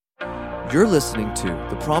You're listening to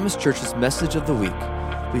The Promise Church's Message of the Week.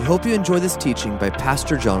 We hope you enjoy this teaching by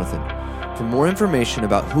Pastor Jonathan. For more information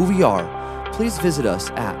about who we are, please visit us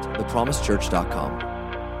at thepromisechurch.com.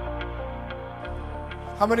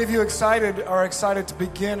 How many of you are excited to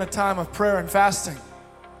begin a time of prayer and fasting?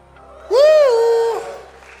 Woo!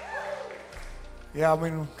 Yeah, I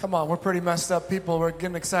mean, come on, we're pretty messed up people. We're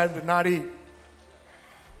getting excited to not eat.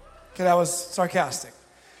 Okay, that was sarcastic.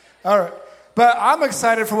 All right. But I'm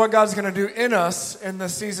excited for what God's going to do in us in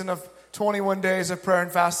this season of 21 days of prayer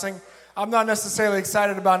and fasting. I'm not necessarily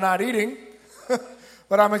excited about not eating,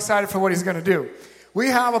 but I'm excited for what He's going to do. We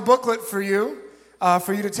have a booklet for you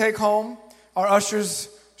to take home. Our ushers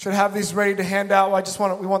should have these ready to hand out.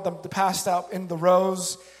 We want them to pass out in the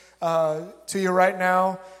rows to you right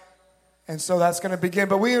now. And so that's going to begin.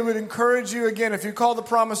 But we would encourage you, again, if you call the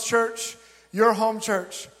Promise Church your home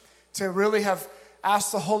church, to really have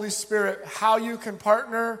asked the Holy Spirit how you can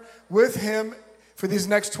partner with Him for these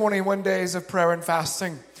next 21 days of prayer and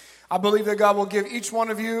fasting. I believe that God will give each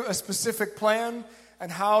one of you a specific plan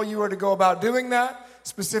and how you are to go about doing that,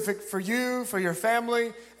 specific for you, for your family.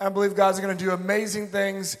 And I believe God's going to do amazing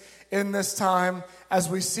things in this time as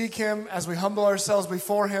we seek Him, as we humble ourselves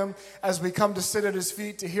before Him, as we come to sit at His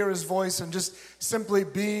feet to hear His voice and just simply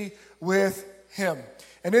be with Him.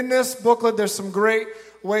 And in this booklet, there's some great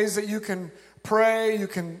ways that you can pray, you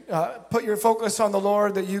can put your focus on the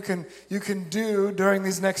Lord, that you can do during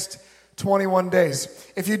these next 21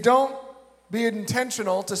 days. If you don't be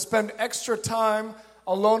intentional to spend extra time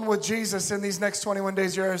alone with Jesus in these next 21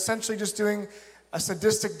 days, you're essentially just doing a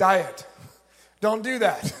sadistic diet. Don't do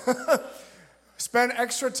that. Spend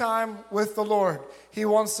extra time with the Lord. He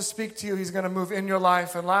wants to speak to you. He's going to move in your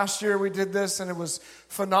life. And last year we did this and it was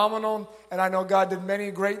phenomenal. And I know God did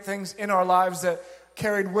many great things in our lives that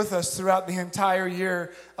carried with us throughout the entire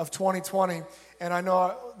year of 2020. And I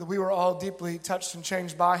know that we were all deeply touched and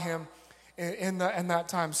changed by Him in that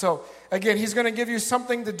time. So again, He's going to give you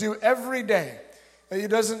something to do every day.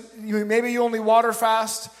 Maybe you only water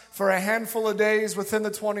fast for a handful of days within the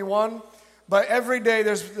 21, but every day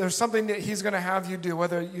there's something that He's going to have you do,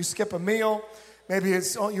 whether you skip a meal, maybe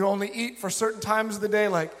it's you only eat for certain times of the day,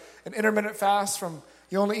 like an intermittent fast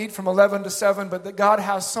you only eat from 11 to 7, but that God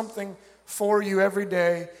has something for you every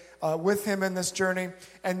day with Him in this journey.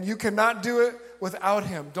 And you cannot do it without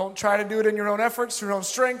Him. Don't try to do it in your own efforts, your own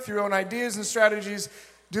strength, your own ideas and strategies.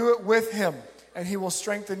 Do it with Him, and He will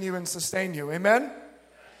strengthen you and sustain you. Amen?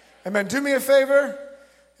 Amen. Do me a favor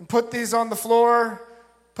and put these on the floor,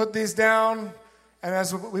 put these down, and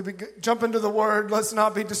as we jump into the Word, let's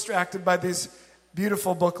not be distracted by these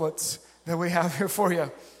beautiful booklets that we have here for you.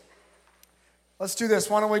 Let's do this.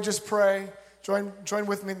 Why don't we just pray? Join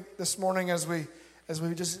with me this morning as we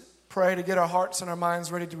just pray to get our hearts and our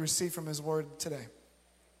minds ready to receive from His Word today.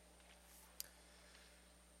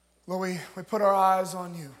 Lord, we put our eyes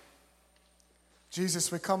on You.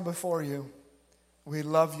 Jesus, we come before You. We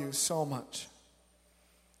love You so much.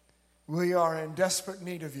 We are in desperate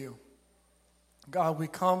need of You. God, we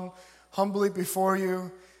come humbly before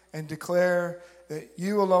You and declare that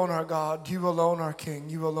You alone are God, You alone are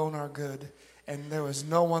King, You alone are good, and there is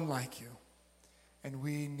no one like You. And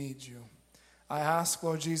we need You. I ask,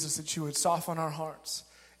 Lord Jesus, that You would soften our hearts.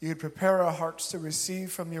 You would prepare our hearts to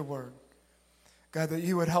receive from Your Word. God, that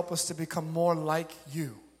You would help us to become more like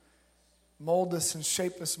You. Mold us and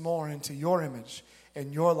shape us more into Your image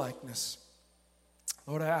and Your likeness.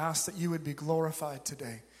 Lord, I ask that You would be glorified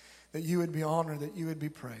today, that You would be honored, that You would be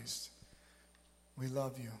praised. We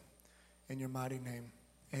love You. In Your mighty name,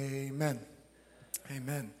 amen.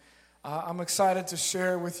 Amen. I'm excited to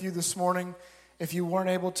share with you this morning. If you weren't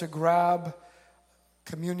able to grab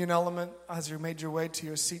communion element as you made your way to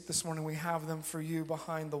your seat this morning, we have them for you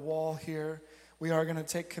behind the wall here. We are going to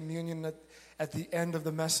take communion at the end of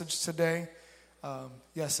the message today.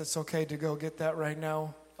 Yes, it's okay to go get that right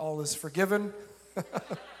now. All is forgiven.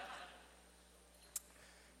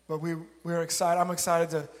 But we're excited. I'm excited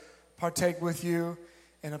to partake with you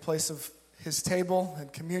in a place of His table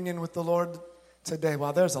and communion with the Lord today.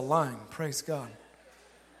 Wow, there's a line. Praise God.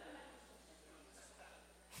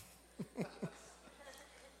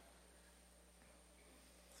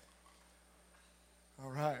 All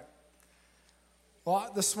right.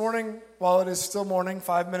 Well, this morning, while it is still morning,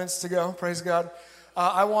 5 minutes to go, praise God,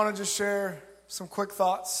 I want to just share some quick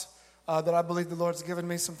thoughts that I believe the Lord's given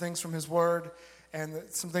me, some things from His Word, and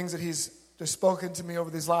some things that He's just spoken to me over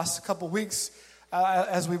these last couple weeks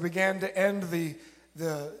as we began to end the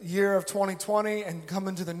year of 2020 and come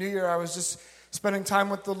into the new year. I was just spending time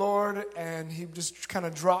with the Lord, and He just kind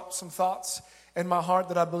of dropped some thoughts in my heart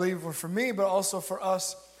that I believe were for me, but also for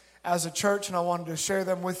us as a church, and I wanted to share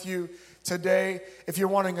them with you today. If you're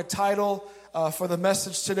wanting a title for the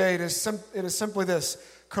message today, it is simply this: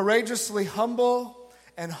 Courageously Humble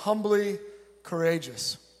and Humbly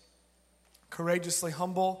Courageous. Courageously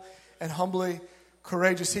humble and humbly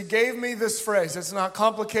courageous. He gave me this phrase. It's not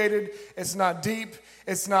complicated. It's not deep.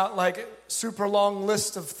 It's not like a super long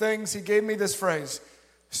list of things. He gave me this phrase: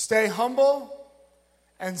 stay humble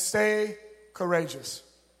and stay courageous.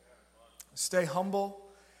 Stay humble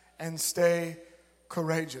and stay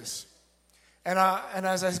courageous. And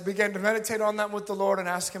as I began to meditate on that with the Lord and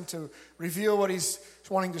ask Him to reveal what He's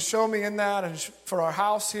wanting to show me in that and for our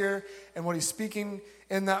house here and what He's speaking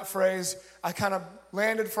in that phrase, I kind of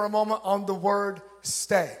landed for a moment on the word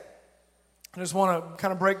stay. I just want to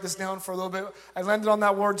kind of break this down for a little bit. I landed on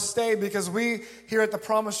that word stay because we here at the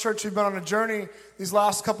Promise Church, we've been on a journey these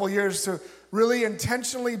last couple of years to really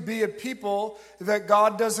intentionally be a people that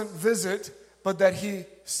God doesn't visit, but that He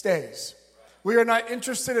stays. We are not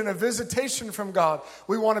interested in a visitation from God.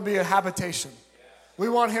 We want to be a habitation. We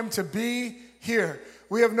want Him to be here.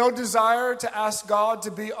 We have no desire to ask God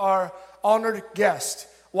to be our honored guest.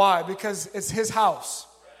 Why? Because it's His house.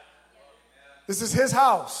 This is His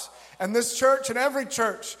house. And this church and every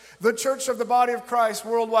church, the church of the body of Christ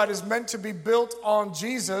worldwide, is meant to be built on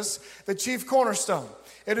Jesus, the chief cornerstone.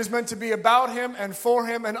 It is meant to be about Him and for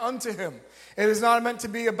Him and unto Him. It is not meant to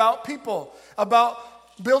be about people, about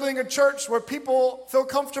building a church where people feel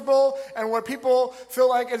comfortable and where people feel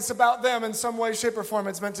like it's about them in some way, shape, or form.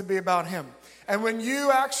 It's meant to be about Him. And when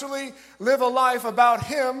you actually live a life about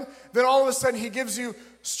Him, then all of a sudden He gives you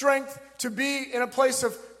strength to be in a place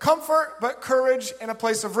of comfort, but courage in a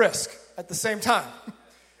place of risk at the same time.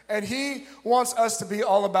 And He wants us to be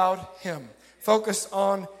all about Him, focused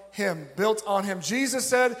on Him, built on Him. Jesus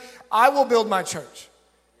said, I will build my church.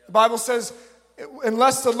 The Bible says,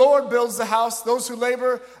 unless the Lord builds the house, those who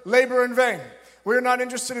labor in vain. We're not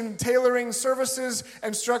interested in tailoring services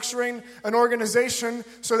and structuring an organization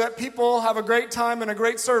so that people have a great time and a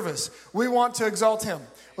great service. We want to exalt Him.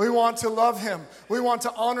 We want to love Him. We want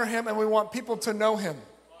to honor Him, and we want people to know Him.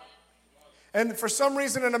 And for some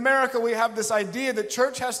reason in America, we have this idea that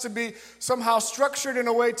church has to be somehow structured in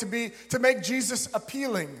a way to make Jesus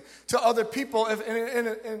appealing to other people,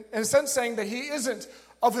 in a sense saying that He isn't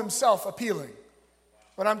of Himself appealing.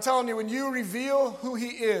 But I'm telling you, when you reveal who He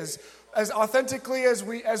is as authentically as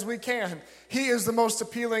we can, He is the most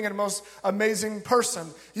appealing and most amazing person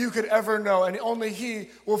you could ever know, and only He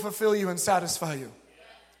will fulfill you and satisfy you.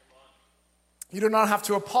 You do not have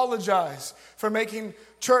to apologize for making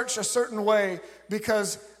church a certain way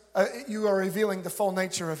because you are revealing the full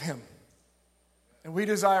nature of Him. And we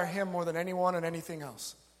desire Him more than anyone and anything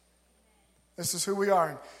else. This is who we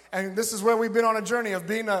are. And this is where we've been on a journey of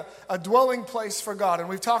being a dwelling place for God. And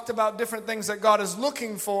we've talked about different things that God is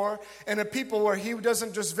looking for in a people where He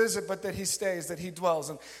doesn't just visit, but that He stays, that He dwells.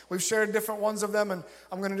 And we've shared different ones of them, and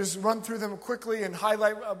I'm going to just run through them quickly and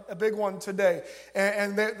highlight a big one today.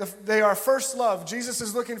 And they are first love. Jesus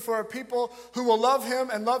is looking for a people who will love Him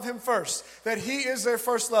and love Him first. That He is their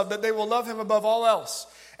first love, that they will love Him above all else.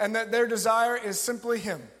 And that their desire is simply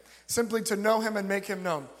Him, simply to know Him and make Him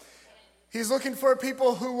known. He's looking for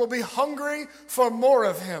people who will be hungry for more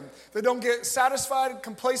of Him. They don't get satisfied,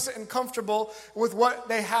 complacent, and comfortable with what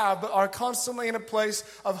they have, but are constantly in a place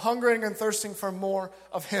of hungering and thirsting for more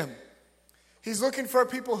of Him. He's looking for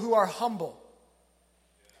people who are humble.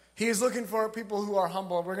 He is looking for people who are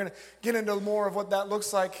humble. We're going to get into more of what that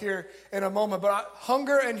looks like here in a moment. But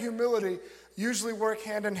hunger and humility usually work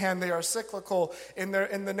hand in hand. They are cyclical in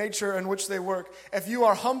the nature in which they work. If you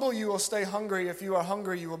are humble, you will stay hungry. If you are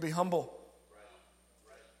hungry, you will be humble.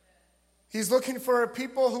 He's looking for a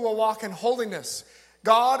people who will walk in holiness.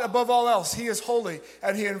 God, above all else, He is holy,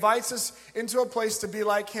 and He invites us into a place to be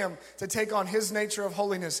like Him, to take on His nature of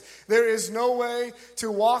holiness. There is no way to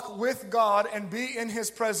walk with God and be in His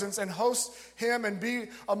presence and host Him and be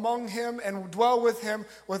among Him and dwell with Him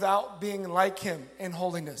without being like Him in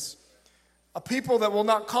holiness. A people that will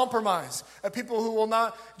not compromise, a people who will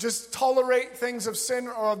not just tolerate things of sin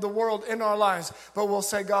or of the world in our lives, but will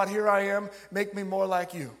say, God, here I am, make me more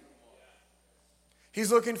like You. He's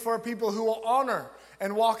looking for people who will honor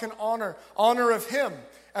and walk in honor of Him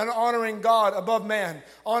and honoring God above man,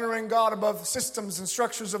 honoring God above systems and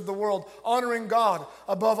structures of the world, honoring God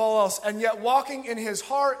above all else, and yet walking in His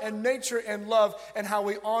heart and nature and love and how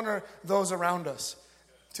we honor those around us,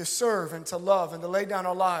 to serve and to love and to lay down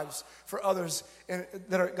our lives for others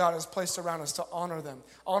that God has placed around us, to honor them,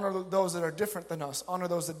 honor those that are different than us, honor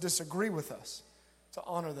those that disagree with us, to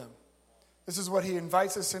honor them. This is what He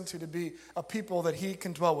invites us into, to be a people that He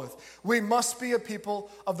can dwell with. We must be a people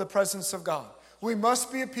of the presence of God. We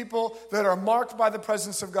must be a people that are marked by the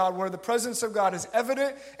presence of God, where the presence of God is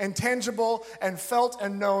evident and tangible and felt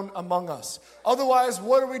and known among us. Otherwise,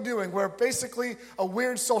 what are we doing? We're basically a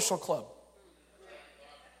weird social club.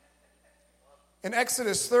 In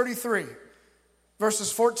Exodus 33,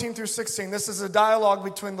 verses 14 through 16, this is a dialogue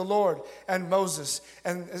between the Lord and Moses.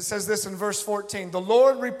 And it says this in verse 14, "The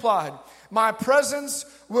Lord replied, 'My presence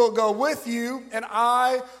will go with you, and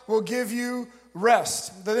I will give you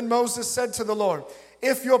rest.' Then Moses said to the Lord,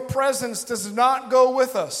 'If your presence does not go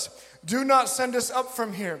with us, do not send us up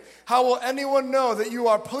from here. How will anyone know that you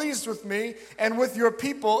are pleased with me and with your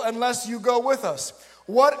people unless you go with us?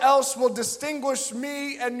 What else will distinguish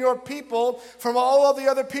me and your people from all of the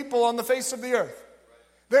other people on the face of the earth?'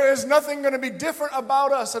 There is nothing going to be different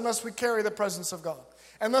about us unless we carry the presence of God,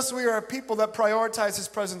 unless we are a people that prioritize His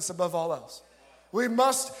presence above all else. We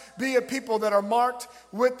must be a people that are marked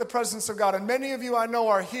with the presence of God. And many of you I know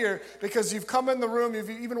are here because you've come in the room, you've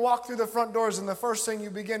even walked through the front doors, and the first thing you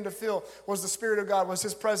begin to feel was the Spirit of God, was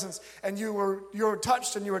His presence. And you were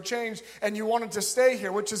touched and you were changed and you wanted to stay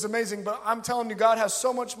here, which is amazing. But I'm telling you, God has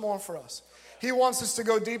so much more for us. He wants us to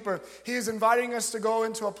go deeper. He is inviting us to go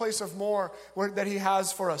into a place of more that He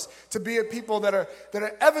has for us. To be a people that are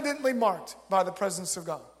evidently marked by the presence of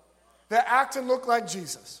God. That act and look like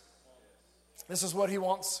Jesus. This is what He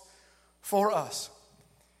wants for us.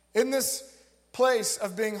 In this place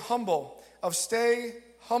of being humble, of stay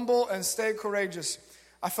humble and stay courageous,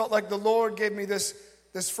 I felt like the Lord gave me this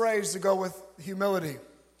phrase to go with humility.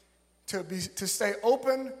 To stay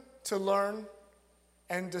open to learn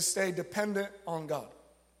and to stay dependent on God.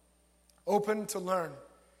 Open to learn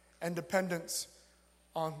and dependence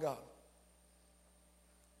on God.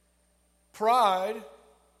 Pride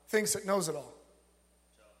thinks it knows it all.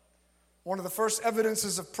 One of the first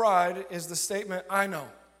evidences of pride is the statement, "I know."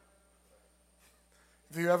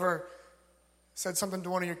 Have you ever said something to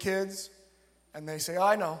one of your kids and they say,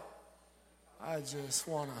 "I know"? I just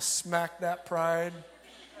want to smack that pride.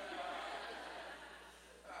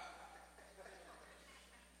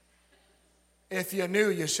 If you knew,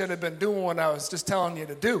 you should have been doing what I was just telling you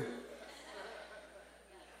to do.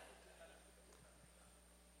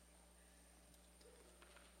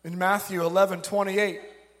 In Matthew 11:28,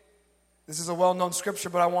 this is a well-known scripture,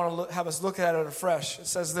 but I want to have us look at it afresh. It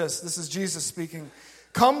says this. This is Jesus speaking.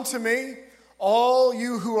 "Come to me, all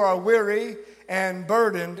you who are weary and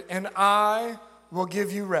burdened, and I will give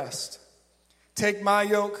you rest. Take my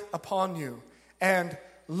yoke upon you and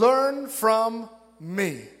learn from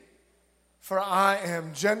me, for I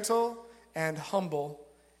am gentle and humble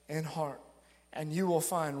in heart, and you will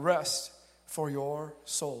find rest for your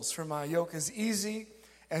souls. For my yoke is easy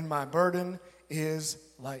and my burden is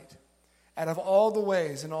light." Out of all the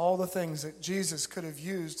ways and all the things that Jesus could have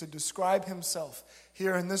used to describe Himself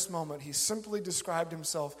here in this moment, He simply described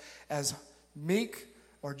Himself as meek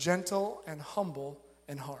or gentle and humble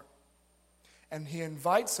in heart. And He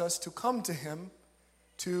invites us to come to Him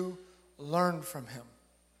to learn from Him.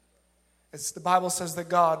 The Bible says that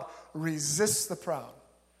God resists the proud,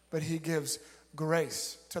 but He gives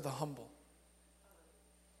grace to the humble.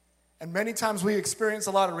 And many times we experience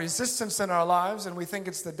a lot of resistance in our lives, and we think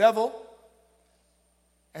it's the devil,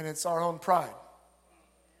 and it's our own pride.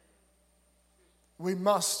 We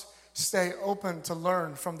must stay open to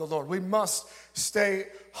learn from the Lord. We must stay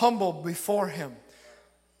humble before Him.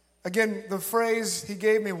 Again, the phrase He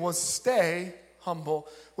gave me was "stay humble,"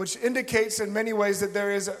 which indicates in many ways that there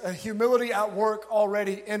is a humility at work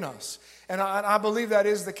already in us. And I believe that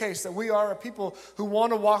is the case, that we are a people who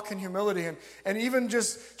want to walk in humility. And even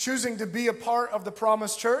just choosing to be a part of the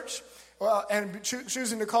Promised Church, and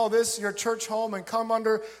choosing to call this your church home and come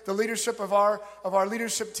under the leadership of our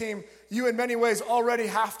leadership team, you in many ways already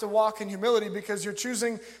have to walk in humility because you're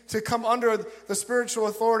choosing to come under the spiritual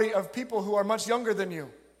authority of people who are much younger than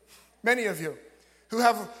you. Many of you who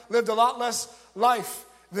have lived a lot less life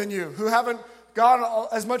than you, who haven't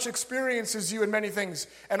got as much experience as you in many things.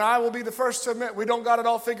 And I will be the first to admit we don't got it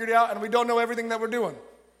all figured out and we don't know everything that we're doing.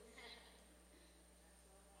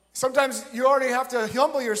 Sometimes you already have to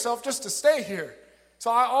humble yourself just to stay here. So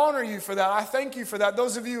I honor you for that. I thank you for that.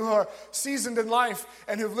 Those of you who are seasoned in life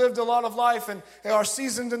and who've lived a lot of life and are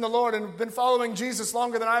seasoned in the Lord and been following Jesus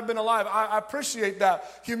longer than I've been alive, I appreciate that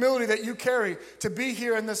humility that you carry to be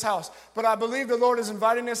here in this house. But I believe the Lord is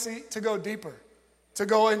inviting us to go deeper, to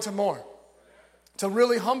go into more, to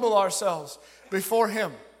really humble ourselves before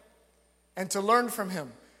Him and to learn from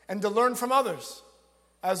Him and to learn from others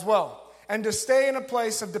as well. And to stay in a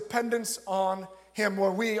place of dependence on Him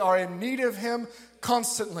where we are in need of Him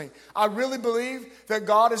constantly. I really believe that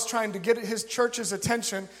God is trying to get His church's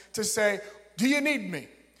attention to say, "Do you need me?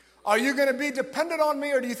 Are you going to be dependent on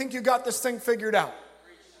me, or do you think you got this thing figured out?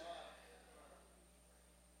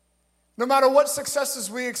 No matter what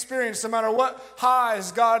successes we experience, no matter what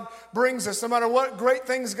highs God brings us, no matter what great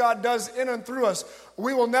things God does in and through us,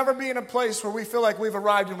 we will never be in a place where we feel like we've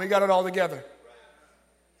arrived and we got it all together.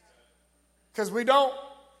 Because we don't,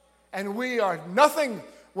 and we are nothing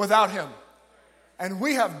without Him. And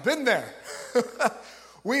we have been there.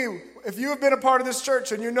 If you have been a part of this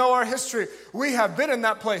church and you know our history, we have been in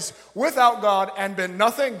that place without God and been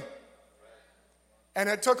nothing. And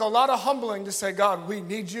it took a lot of humbling to say, God, we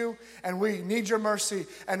need you, and we need your mercy,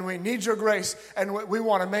 and we need your grace, and we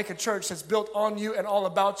want to make a church that's built on you and all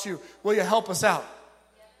about you. Will you help us out?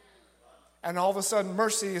 And all of a sudden,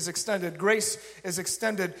 mercy is extended, grace is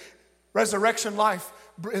extended, resurrection life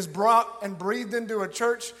is brought and breathed into a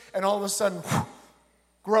church, and all of a sudden,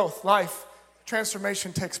 growth, life,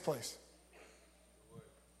 transformation takes place.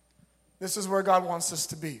 This is where God wants us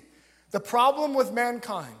to be. The problem with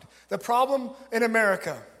mankind, the problem in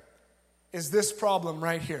America, is this problem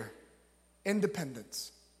right here: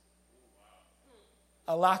 independence.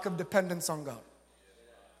 A lack of dependence on God.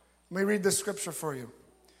 Let me read this scripture for you.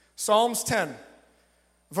 Psalms 10,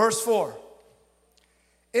 verse 4.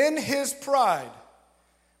 In his pride,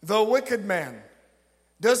 the wicked man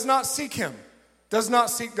does not seek him, does not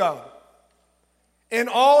seek God. In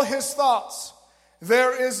all his thoughts,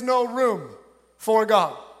 there is no room for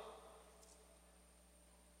God.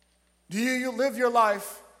 Do you live your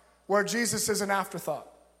life where Jesus is an afterthought?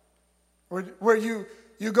 Where you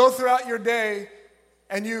go throughout your day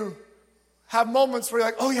and you have moments where you're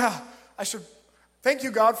like, oh yeah, I should thank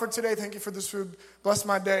you, God, for today. Thank you for this food. Bless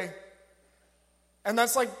my day. And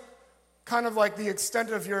that's like kind of like the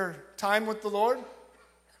extent of your time with the Lord.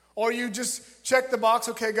 Or you just check the box,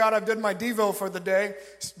 okay, God, I've done my Devo for the day.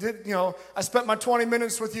 I spent my 20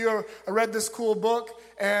 minutes with you. I read this cool book,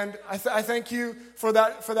 and I thank you for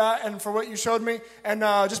that, and for what you showed me, and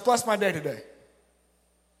just bless my day today.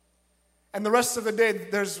 And the rest of the day,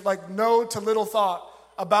 there's like no to little thought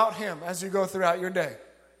about Him as you go throughout your day.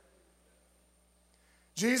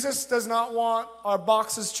 Jesus does not want our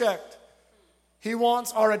boxes checked. He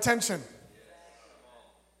wants our attention.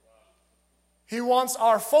 He wants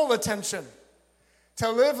our full attention. To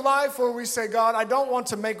live life where we say, God, I don't want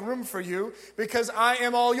to make room for you because I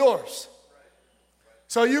am all yours.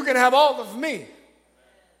 So you can have all of me.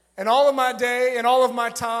 And all of my day, and all of my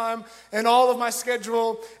time, and all of my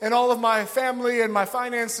schedule, and all of my family, and my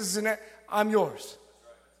finances, and I'm yours.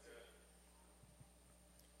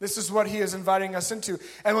 This is what He is inviting us into.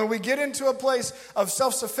 And when we get into a place of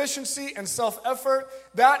self-sufficiency and self-effort,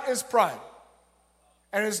 that is pride.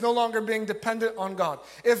 And is no longer being dependent on God.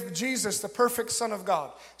 If Jesus, the perfect Son of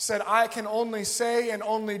God, said, I can only say and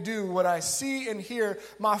only do what I see and hear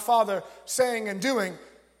my Father saying and doing,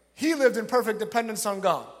 He lived in perfect dependence on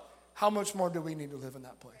God. How much more do we need to live in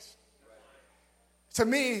that place? To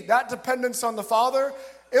me, that dependence on the Father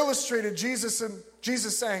illustrated Jesus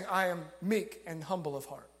saying, I am meek and humble of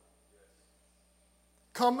heart.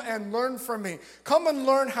 Come and learn from me. Come and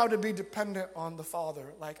learn how to be dependent on the Father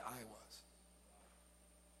like I was.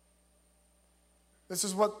 This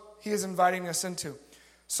is what He is inviting us into.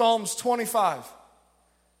 Psalms 25,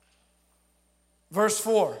 verse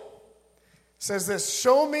 4 says this: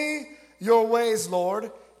 show me your ways,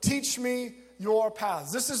 Lord. Teach me your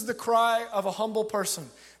paths. This is the cry of a humble person.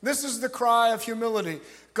 This is the cry of humility.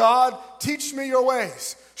 God, teach me your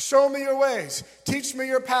ways. Show me your ways. Teach me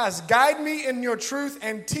your paths. Guide me in your truth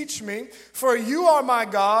and teach me. For you are my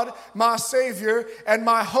God, my Savior, and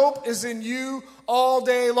my hope is in you all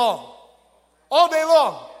day long. All day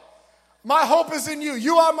long. My hope is in you.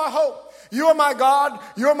 You are my hope. You are my God.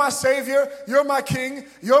 You're my Savior. You're my King.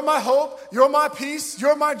 You're my hope. You're my peace.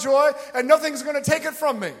 You're my joy. And nothing's going to take it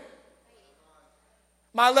from me.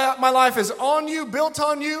 My life is on you, built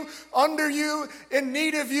on you, under you, in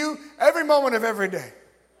need of you, every moment of every day.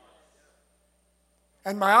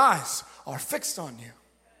 And my eyes are fixed on you.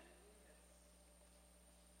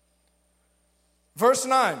 Verse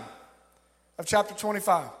 9 of chapter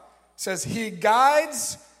 25 says, He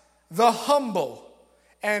guides the humble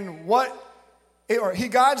in what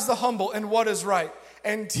is right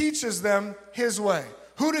and teaches them His way.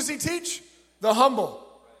 Who does He teach? The humble.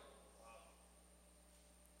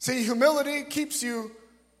 See, humility keeps you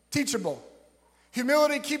teachable.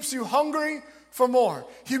 Humility keeps you hungry for more.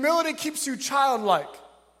 Humility keeps you childlike,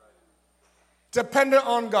 dependent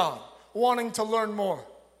on God, wanting to learn more.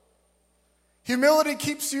 Humility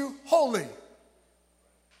keeps you holy.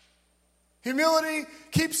 Humility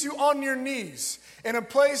keeps you on your knees in a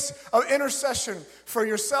place of intercession for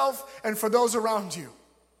yourself and for those around you,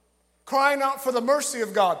 crying out for the mercy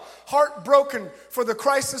of God, heartbroken for the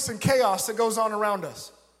crisis and chaos that goes on around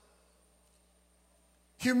us.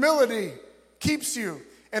 Humility keeps you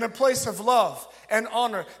in a place of love and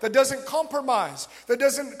honor that doesn't compromise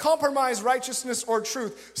righteousness or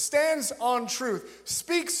truth, stands on truth,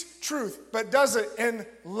 speaks truth, but does it in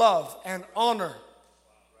love and honor.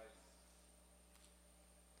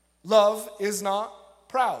 Love is not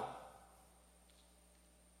proud.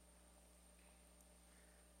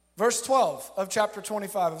 Verse 12 of chapter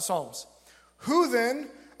 25 of Psalms. Who then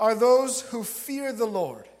are those who fear the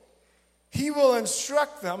Lord? He will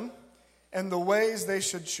instruct them in the ways they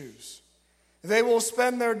should choose. They will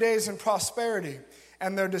spend their days in prosperity,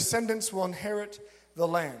 and their descendants will inherit the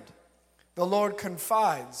land. The Lord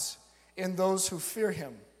confides in those who fear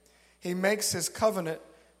him. He makes his covenant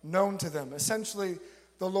known to them. Essentially,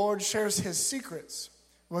 the Lord shares his secrets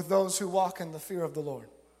with those who walk in the fear of the Lord.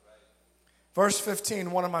 Verse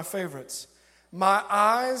 15, one of my favorites. My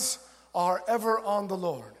eyes are ever on the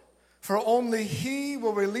Lord, for only he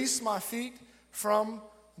will release my feet from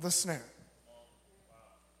the snare.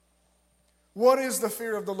 What is the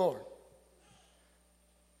fear of the Lord?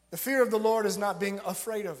 The fear of the Lord is not being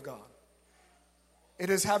afraid of God. It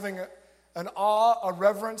is having an awe, a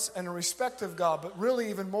reverence, and a respect of God. But really,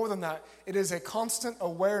 even more than that, it is a constant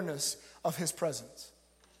awareness of his presence.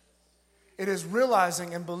 It is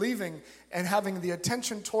realizing and believing and having the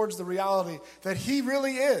attention towards the reality that he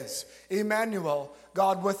really is Emmanuel,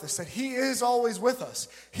 God with us. That he is always with us.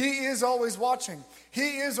 He is always watching.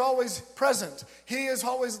 He is always present. He is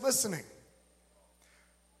always listening.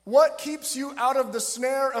 What keeps you out of the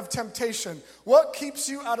snare of temptation? What keeps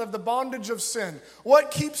you out of the bondage of sin? What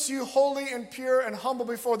keeps you holy and pure and humble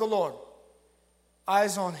before the Lord?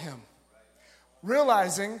 Eyes on him.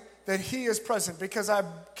 Realizing that he is present. Because I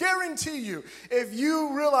guarantee you, if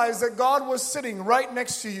you realize that God was sitting right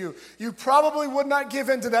next to you, you probably would not give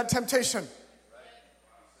in to that temptation.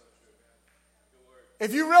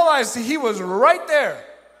 If you realized that he was right there,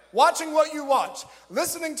 watching what you watch,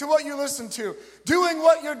 listening to what you listen to, doing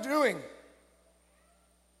what you're doing,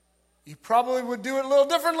 you probably would do it a little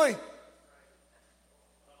differently.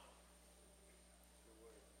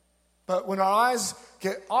 But when our eyes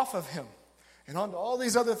get off of him and onto all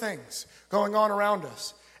these other things going on around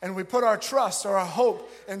us, and we put our trust or our hope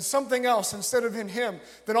in something else instead of in him,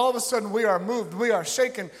 then all of a sudden we are moved, we are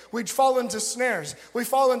shaken, we fall into snares, we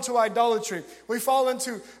fall into idolatry, we fall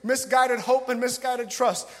into misguided hope and misguided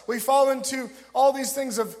trust, we fall into all these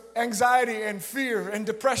things of anxiety and fear and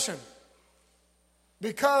depression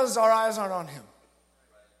because our eyes aren't on him.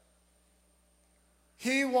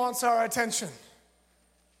 He wants our attention.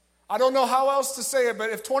 I don't know how else to say it,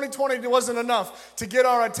 but if 2020 wasn't enough to get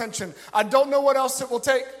our attention, I don't know what else it will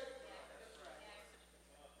take.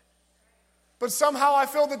 But somehow I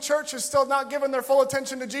feel the church is still not giving their full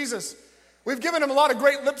attention to Jesus. We've given him a lot of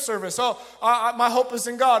great lip service. My hope is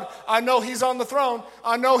in God. I know he's on the throne.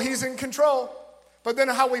 I know he's in control. But then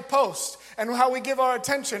how we post and how we give our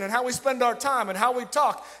attention and how we spend our time and how we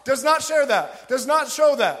talk does not share that, does not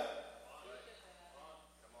show that.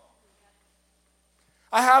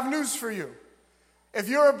 I have news for you. If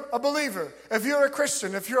you're a believer, if you're a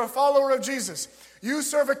Christian, if you're a follower of Jesus, you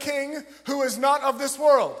serve a king who is not of this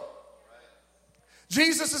world.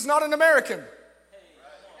 Jesus is not an American.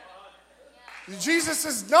 Jesus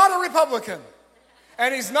is not a Republican.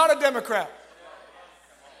 And he's not a Democrat.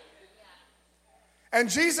 And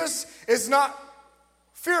Jesus is not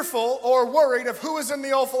fearful or worried of who is in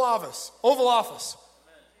the Oval Office.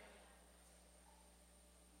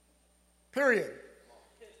 Period.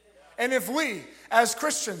 And if we, as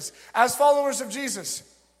Christians, as followers of Jesus,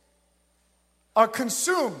 are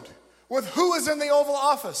consumed with who is in the Oval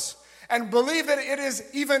Office and believe that it is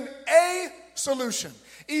even a solution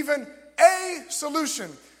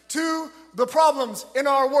to the problems in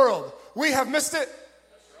our world, we have missed it.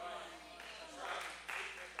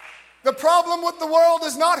 The problem with the world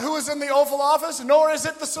is not who is in the Oval Office, nor is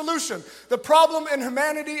it the solution. The problem in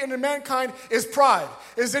humanity and in mankind is pride,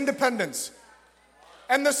 is independence.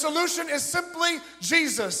 And the solution is simply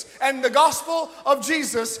Jesus and the gospel of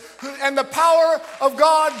Jesus and the power of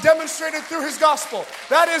God demonstrated through his gospel.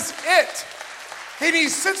 That is it. And he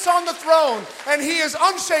sits on the throne and he is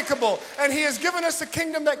unshakable and he has given us a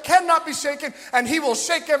kingdom that cannot be shaken, and he will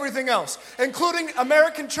shake everything else, including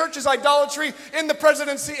American church's idolatry in the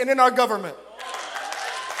presidency and in our government.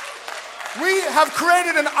 We have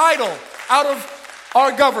created an idol out of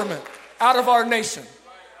our government, out of our nation.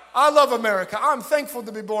 I love America. I'm thankful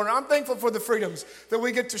to be born. I'm thankful for the freedoms that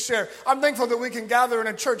we get to share. I'm thankful that we can gather in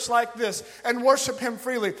a church like this and worship him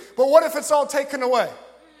freely. But what if it's all taken away?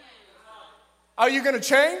 Are you going to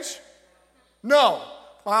change? No,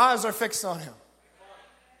 my eyes are fixed on him.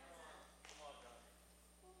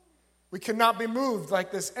 We cannot be moved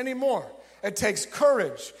like this anymore. It takes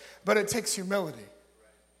courage, but it takes humility.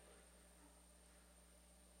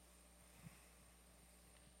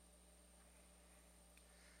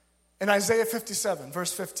 In Isaiah 57,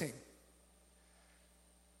 verse 15,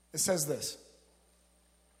 it says this.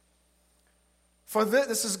 For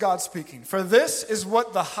this is God speaking. For this is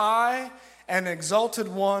what the high and exalted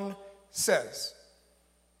one says.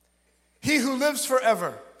 He who lives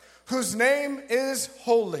forever, whose name is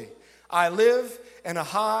holy. I live in a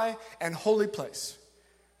high and holy place,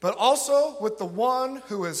 but also with the one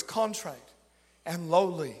who is contrite and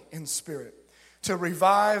lowly in spirit, to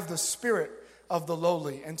revive the spirit of the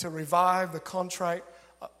lowly and to revive the contrite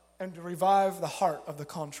and to revive the heart of the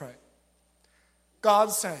contrite.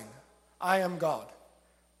 God saying, I am God.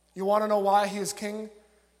 You want to know why he is king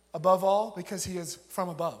above all? Because he is from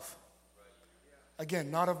above.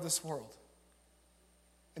 Again, not of this world.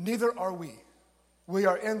 And neither are we. We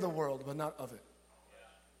are in the world, but not of it.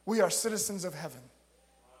 We are citizens of heaven.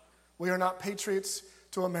 We are not patriots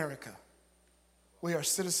to America. We are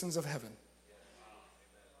citizens of heaven.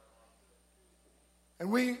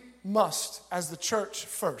 And we must, as the church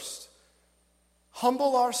first,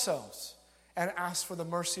 humble ourselves and ask for the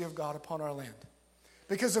mercy of God upon our land.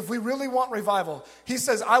 Because if we really want revival, he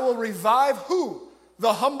says, I will revive who?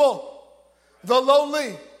 The humble, the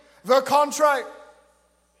lowly, the contrite.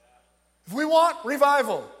 If we want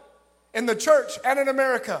revival in the church and in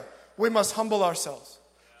America, we must humble ourselves.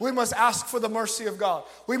 We must ask for the mercy of God.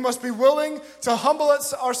 We must be willing to humble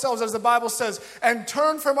ourselves, as the Bible says, and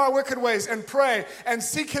turn from our wicked ways and pray and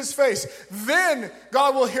seek his face. Then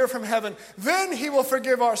God will hear from heaven. Then he will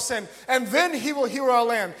forgive our sin. And then he will heal our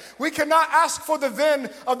land. We cannot ask for the then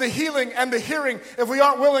of the healing and the hearing if we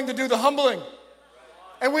aren't willing to do the humbling.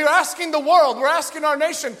 And we're asking the world, we're asking our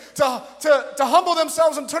nation to humble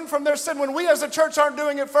themselves and turn from their sin when we as a church aren't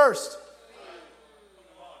doing it first.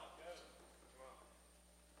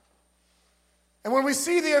 And when we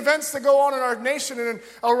see the events that go on in our nation and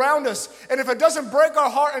around us, and if it doesn't break our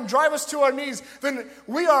heart and drive us to our knees, then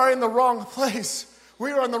we are in the wrong place.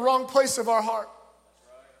 We are in the wrong place of our heart.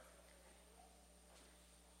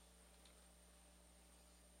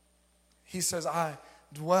 He says, I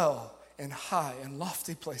dwell in high and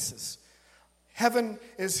lofty places. Heaven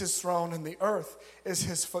is his throne and the earth is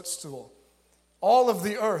his footstool. All of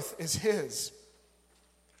the earth is his.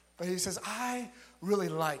 But he says, I really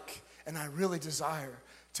like and I really desire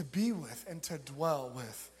to be with and to dwell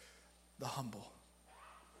with the humble.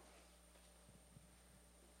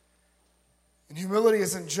 And humility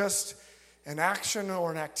isn't just an action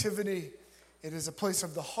or an activity. It is a place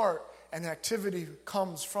of the heart. And activity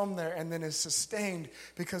comes from there and then is sustained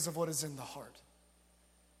because of what is in the heart.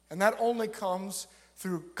 And that only comes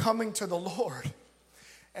through coming to the Lord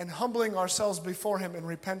and humbling ourselves before him in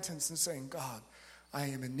repentance and saying, God, I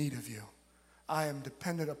am in need of you. I am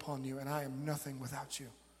dependent upon you and I am nothing without you.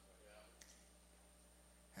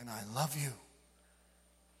 And I love you.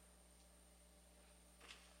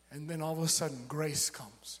 And then all of a sudden grace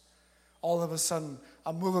comes. All of a sudden,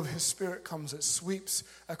 a move of his spirit comes that sweeps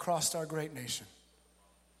across our great nation.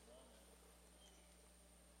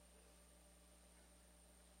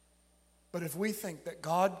 But if we think that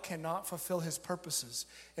God cannot fulfill his purposes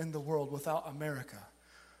in the world without America,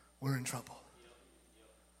 we're in trouble.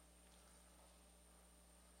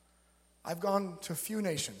 I've gone to a few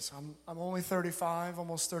nations. I'm only 35,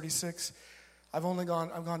 almost 36. I've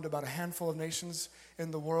gone to about a handful of nations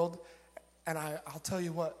in the world. And I'll tell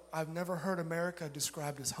you what, I've never heard America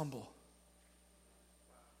described as humble.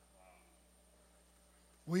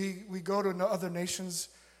 We go to other nations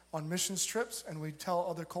on missions trips, and we tell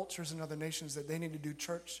other cultures and other nations that they need to do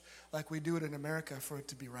church like we do it in America for it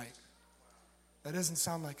to be right. That doesn't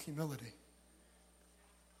sound like humility.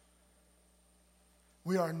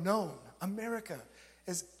 We are known. America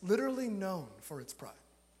is literally known for its pride.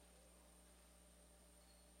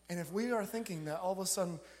 And if we are thinking that all of a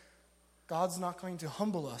sudden God's not going to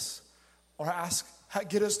humble us or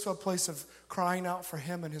get us to a place of crying out for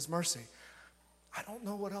him and his mercy, I don't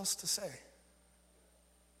know what else to say.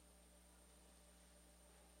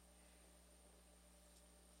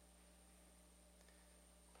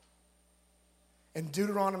 In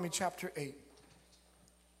Deuteronomy chapter 8,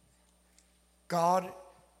 God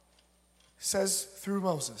says through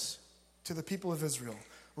Moses to the people of Israel,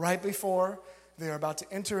 right before they are about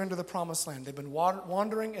to enter into the promised land. They've been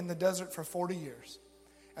wandering in the desert for 40 years.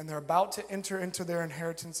 And they're about to enter into their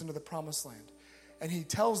inheritance into the promised land. And he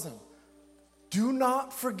tells them, do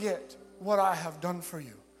not forget what I have done for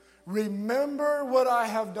you. Remember what I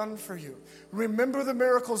have done for you. Remember the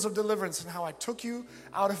miracles of deliverance and how I took you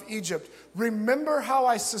out of Egypt. Remember how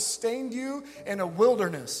I sustained you in a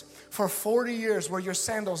wilderness for 40 years where your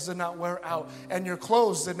sandals did not wear out and your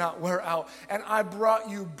clothes did not wear out. And I brought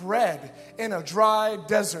you bread in a dry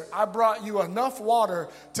desert. I brought you enough water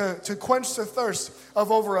to quench the thirst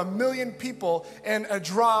of over 1 million people in a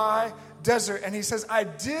dry desert. And he says, I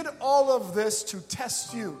did all of this to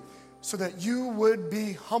test you, so that you would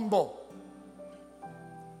be humble.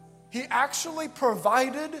 He actually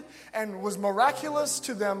provided and was miraculous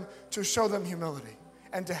to them to show them humility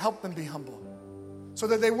and to help them be humble, so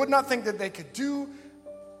that they would not think that they could do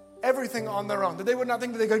everything on their own, that they would not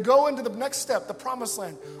think that they could go into the next step, the promised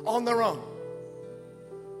land, on their own.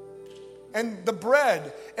 And the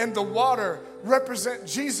bread and the water represent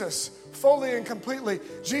Jesus fully and completely.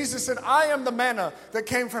 Jesus said, I am the manna that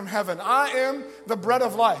came from heaven. I am the bread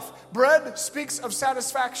of life. Bread speaks of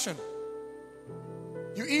satisfaction.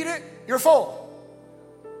 You eat it, you're full.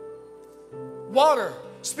 Water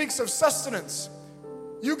speaks of sustenance.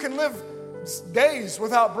 You can live days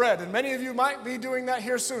without bread, and many of you might be doing that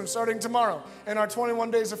here soon, starting tomorrow in our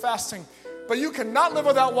 21 days of fasting. But you cannot live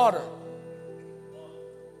without water.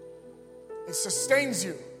 It sustains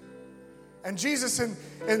you. And Jesus, and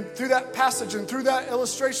through that passage and through that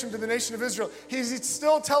illustration to the nation of Israel, he's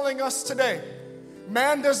still telling us today,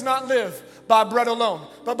 man does not live by bread alone,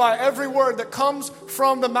 but by every word that comes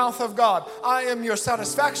from the mouth of God. I am your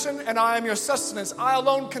satisfaction and I am your sustenance. I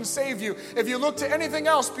alone can save you. If you look to anything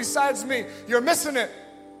else besides me, you're missing it.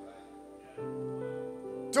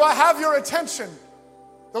 Do I have your attention?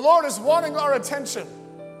 The Lord is wanting our attention.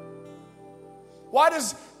 Why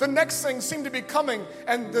does the next thing seem to be coming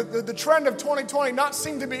and the trend of 2020 not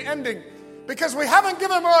seem to be ending? Because we haven't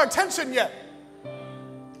given him our attention yet.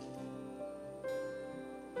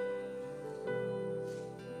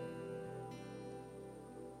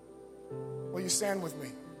 Will you stand with me?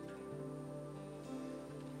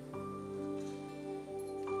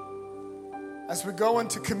 As we go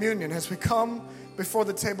into communion, as we come before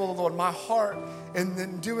the table of the Lord, my heart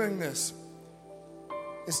in doing this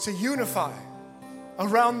is to unify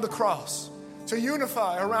around the cross, to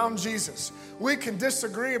unify around Jesus. We can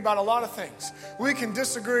disagree about a lot of things. We can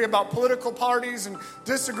disagree about political parties and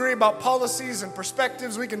disagree about policies and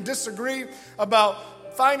perspectives. We can disagree about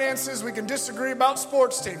finances. We can disagree about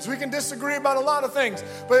sports teams. We can disagree about a lot of things.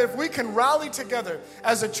 But if we can rally together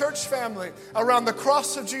as a church family around the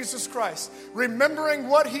cross of Jesus Christ, remembering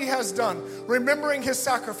what he has done, remembering his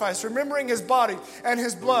sacrifice, remembering his body and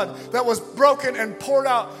his blood that was broken and poured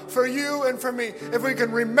out for you and for me, if we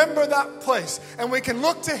can remember that place and we can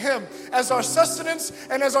look to him as our sustenance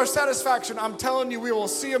and as our satisfaction, I'm telling you, we will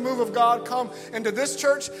see a move of God come into this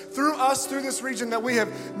church, through us, through this region that we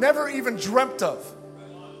have never even dreamt of.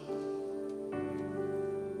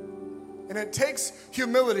 And it takes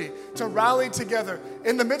humility to rally together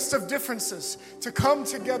in the midst of differences, to come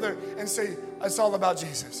together and say, it's all about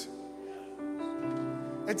Jesus.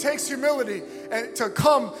 It takes humility and to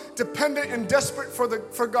come dependent and desperate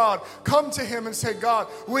for God. Come to him and say, God,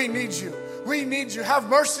 we need you. We need you. Have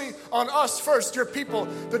mercy on us first, your people,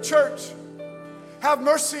 the church. Have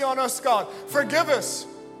mercy on us, God. Forgive us.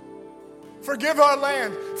 Forgive our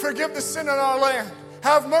land. Forgive the sin in our land.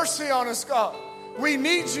 Have mercy on us, God. We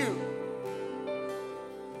need you.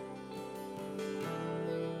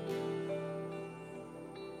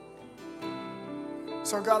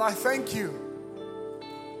 So God, I thank you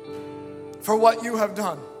for what you have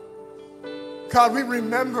done. God, we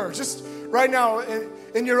remember just right now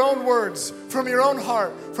in your own words, from your own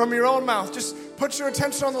heart, from your own mouth, just put your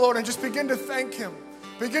attention on the Lord and just begin to thank him.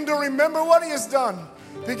 Begin to remember what he has done.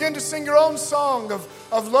 Begin to sing your own song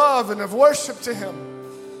of love and of worship to him.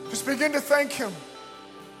 Just begin to thank him.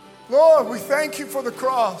 Lord, we thank you for the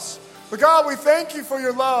cross. But God, we thank you for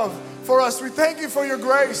your love for us. We thank you for your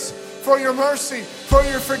grace, for your mercy, for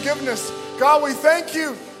your forgiveness. God, we thank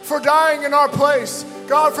you for dying in our place.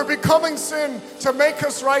 God, for becoming sin to make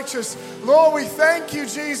us righteous. Lord, we thank you,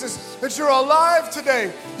 Jesus, that you're alive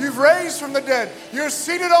today. You've raised from the dead. You're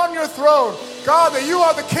seated on your throne. God, that you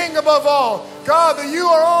are the King above all. God, that you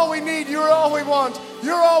are all we need. You're all we want.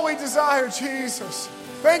 You're all we desire, Jesus.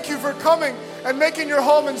 Thank you for coming and making your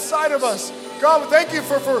home inside of us. God, thank you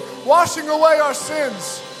for washing away our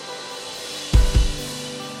sins.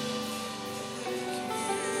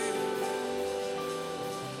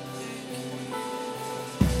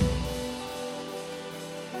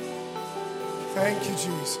 Thank you,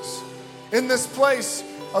 Jesus. In this place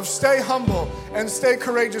of stay humble and stay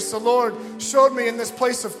courageous, the Lord showed me in this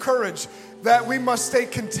place of courage that we must stay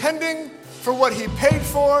contending for what he paid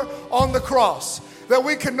for on the cross. that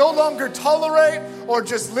we can no longer tolerate or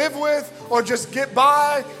just live with or just get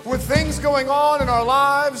by with things going on in our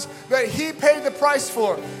lives that he paid the price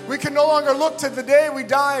for. We can no longer look to the day we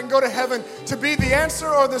die and go to heaven to be the answer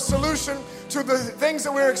or the solution to the things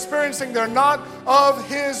that we're experiencing. They're not of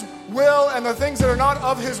his will and the things that are not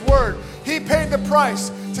of his word. He paid the price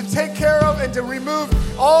to take care of and to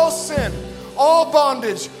remove all sin, all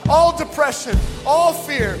bondage, all depression, all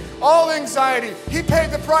fear, all anxiety. He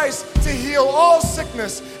paid the price to heal all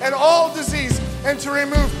sickness and all disease and to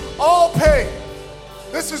remove all pain.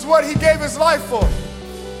 This is what he gave his life for.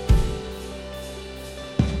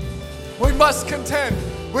 We must contend.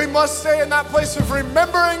 We must stay in that place of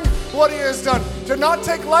remembering what he has done. To not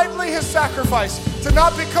take lightly his sacrifice. To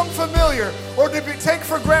not become familiar or to take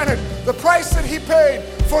for granted the price that he paid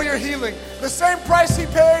for your healing. The same price he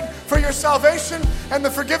paid for your salvation and the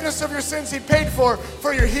forgiveness of your sins he paid for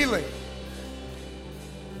your healing.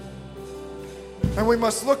 And we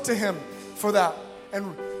must look to him for that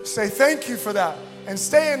and say thank you for that and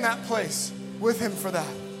stay in that place with him for that.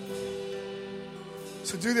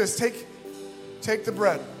 So do this. Take the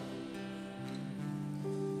bread.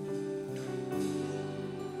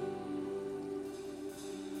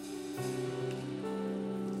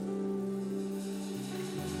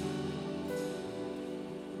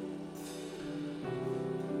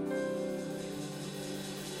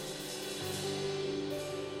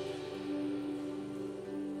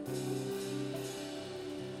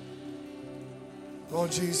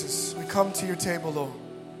 Lord Jesus, we come to your table, Lord.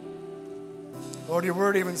 Lord, your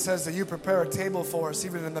word even says that you prepare a table for us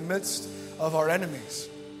even in the midst of our enemies.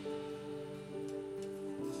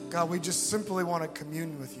 God, we just simply want to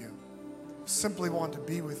commune with you. We simply want to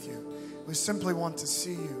be with you. We simply want to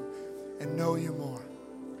see you and know you more.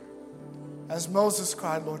 As Moses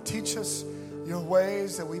cried, Lord, teach us your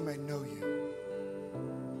ways that we may know you.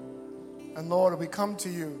 And Lord, we come to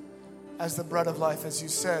you as the bread of life, as you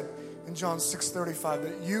said in John 6:35,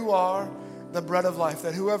 that you are the bread of life,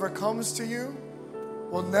 that whoever comes to you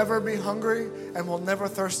will never be hungry and will never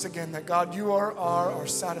thirst again, that God, you are our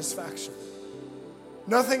satisfaction.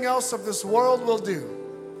 Nothing else of this world will do.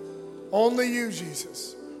 Only you,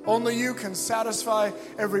 Jesus. Only you can satisfy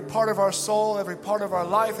every part of our soul, every part of our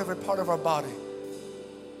life, every part of our body.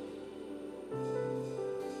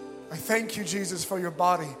 I thank you, Jesus, for your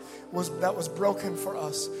body that was broken for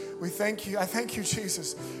us. We thank you. I thank you,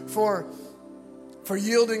 Jesus, for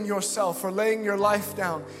yielding yourself, for laying your life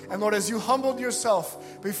down. And Lord, as you humbled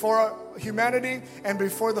yourself before humanity and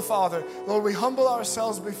before the Father, Lord, we humble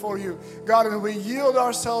ourselves before you, God, and we yield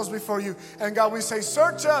ourselves before you. And God, we say,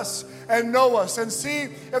 search us and know us and see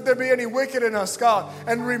if there be any wicked in us, God,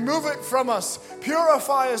 and remove it from us.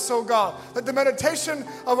 Purify us, oh God. Let the meditation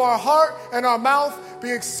of our heart and our mouth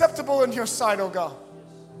be acceptable in your sight, oh God.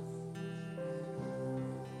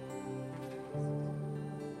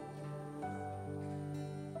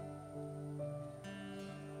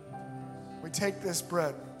 Take this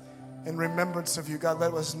bread in remembrance of you. God,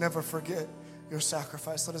 let us never forget your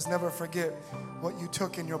sacrifice. Let us never forget what you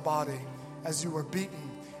took in your body as you were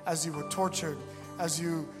beaten, as you were tortured, as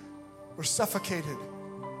you were suffocated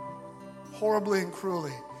horribly and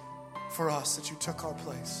cruelly for us, that you took our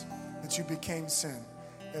place, that you became sin,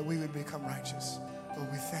 that we would become righteous.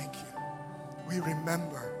 Lord, we thank you. We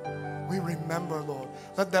remember, Lord.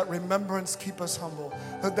 Let that remembrance keep us humble.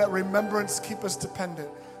 Let that remembrance keep us dependent.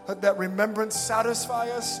 Let that remembrance satisfy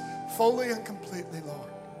us fully and completely, Lord.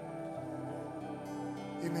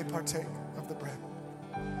 You may partake of the bread.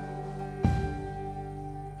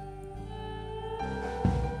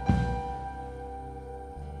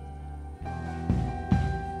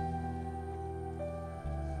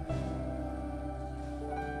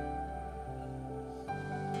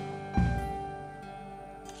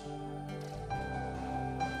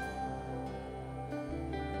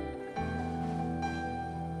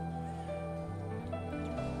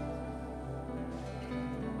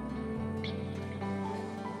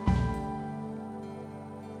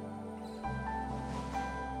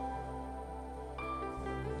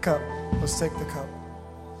 Cup. Let's take the cup.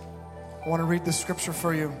 I want to read the scripture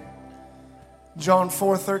for you. John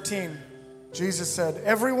 4:13. Jesus said,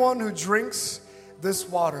 everyone who drinks this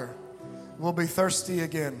water will be thirsty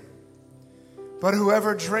again. But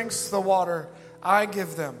whoever drinks the water I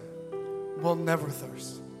give them will never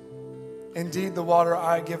thirst. Indeed, the water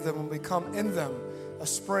I give them will become in them a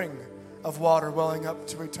spring of water welling up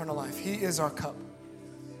to eternal life. He is our cup.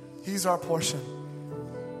 He's our portion.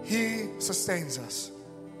 He sustains us.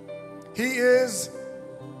 He is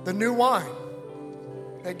the new wine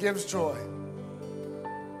that gives joy.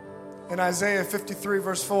 In Isaiah 53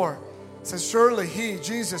 verse 4, it says, surely he,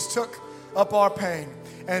 Jesus, took up our pain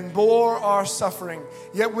and bore our suffering.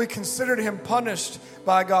 Yet we considered him punished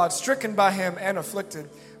by God, stricken by him and afflicted.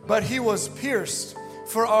 But he was pierced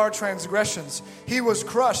for our transgressions. He was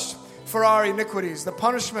crushed for our iniquities. The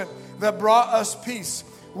punishment that brought us peace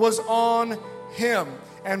was on him,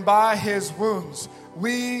 and by his wounds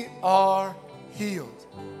we are healed.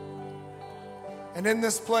 And in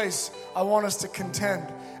this place, I want us to contend.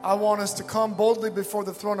 I want us to come boldly before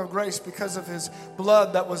the throne of grace because of his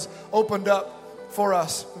blood that was opened up for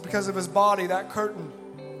us, because of his body, that curtain.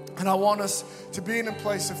 And I want us to be in a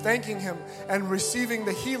place of thanking him and receiving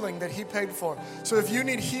the healing that he paid for. So if you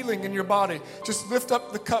need healing in your body, just lift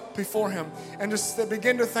up the cup before him and just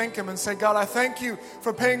begin to thank him and say, God, I thank you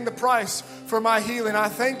for paying the price for my healing. I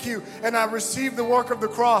thank you, and I receive the work of the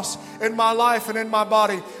cross in my life and in my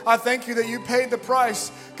body. I thank you that you paid the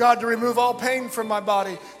price, God, to remove all pain from my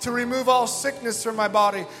body, to remove all sickness from my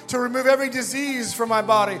body, to remove every disease from my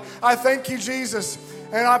body. I thank you, Jesus.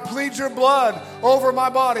 And I plead your blood over my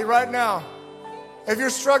body right now. If you're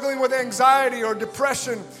struggling with anxiety or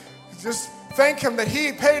depression, just thank him that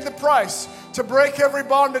he paid the price to break every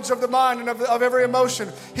bondage of the mind and of every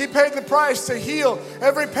emotion. He paid the price to heal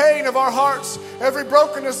every pain of our hearts, every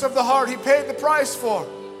brokenness of the heart. He paid the price for.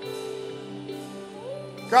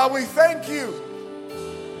 God, we thank you.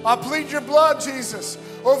 I plead your blood, Jesus,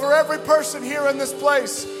 over every person here in this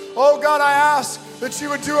place. Oh God, I ask that you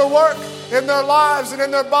would do a work in their lives and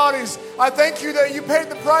in their bodies. I thank you that you paid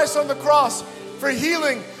the price on the cross for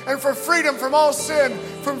healing and for freedom from all sin,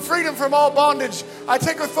 from freedom from all bondage. I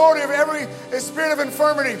take authority of every spirit of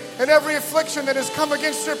infirmity and every affliction that has come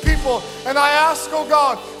against your people. And I ask, oh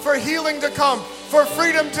God, for healing to come, for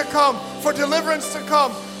freedom to come, for deliverance to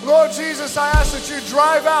come. Lord Jesus, I ask that you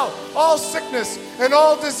drive out all sickness and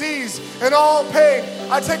all disease and all pain.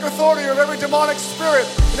 I take authority of every demonic spirit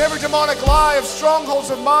and every demonic lie of strongholds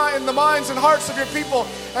of in the minds and hearts of your people.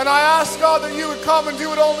 And I ask, God, that you would come and do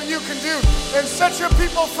what only you can do and set your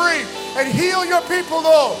people free and heal your people,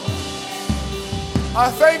 Lord. I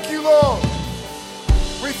thank you, Lord.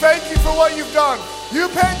 We thank you for what you've done. You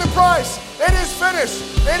paid the price. It is finished.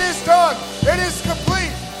 It is done. It is complete.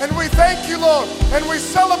 And we thank you, Lord, and we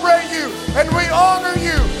celebrate you, and we honor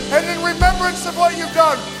you, and in remembrance of what you've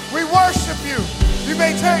done, we worship you. You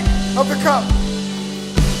may take of the cup.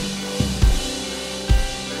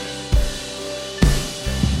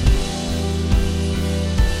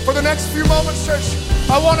 For the next few moments, church,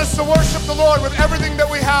 I want us to worship the Lord with everything that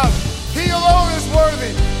we have. He alone is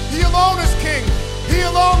worthy. He alone is King. He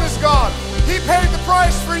alone is God. He paid the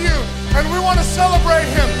price for you, and we want to celebrate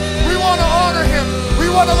him. We want to honor him. We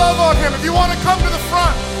want to love on him. If you want to come to the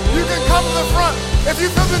front, you can come to the front. If you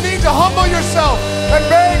feel the need to humble yourself and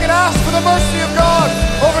beg and ask for the mercy of God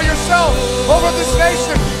over yourself, over this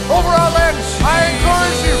nation, over our land, I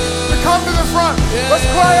encourage you to come to the front. Let's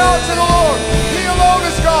cry out to the Lord. He alone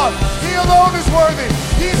is God. He alone is worthy.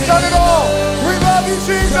 He's done it all. We love you,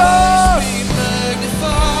 Jesus. Be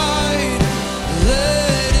magnified.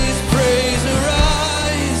 Let his praise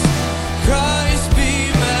arise. Christ be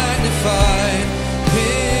magnified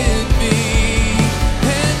in me.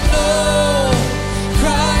 And know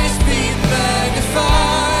Christ be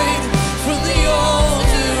magnified from the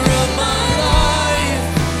altar of my life.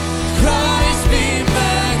 Christ be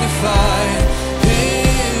magnified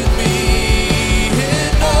in me.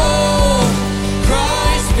 And know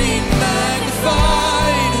Christ be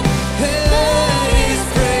magnified. And let his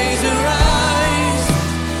praise arise.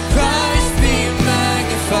 Christ be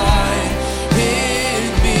magnified in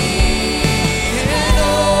me. And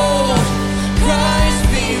oh, Christ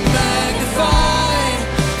be magnified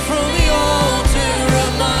from the altar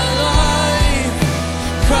of my life.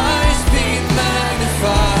 Christ be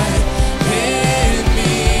magnified in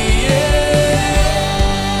me.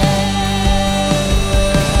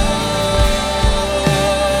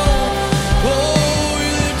 Oh, we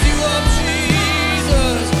lift you up,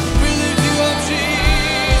 Jesus. We lift you up,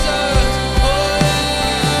 Jesus.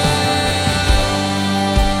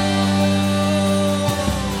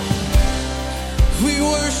 We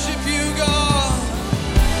worship you, God.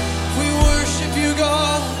 We worship you,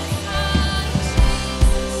 God.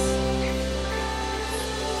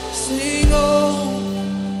 Sing,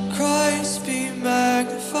 oh, Christ be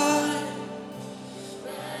magnified.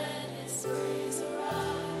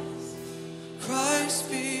 Christ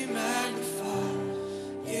be magnified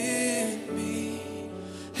in me.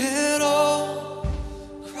 And oh,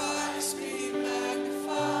 Christ be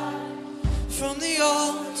magnified from the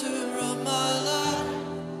altar of my life.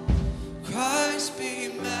 Christ be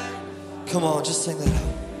magnified. Come on, just sing that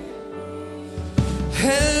out.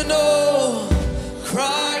 And oh,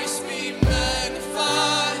 Christ be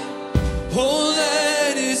magnified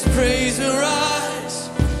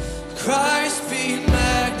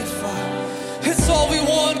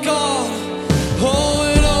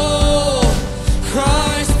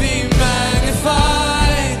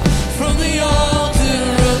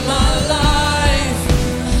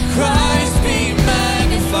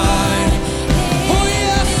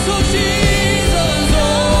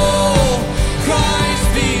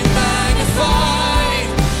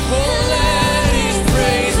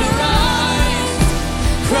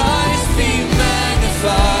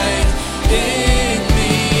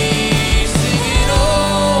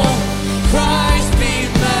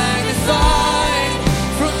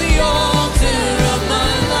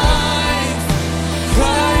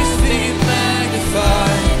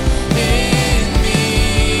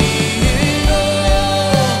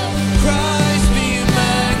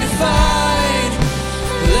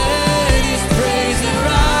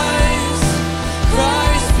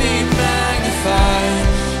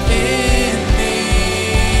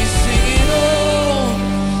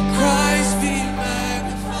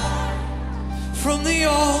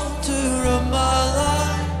altar of my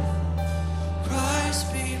life,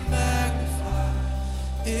 Christ be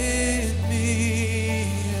magnified in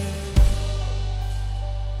me.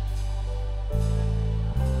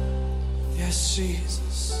 Yes,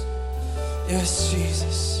 Jesus. Yes,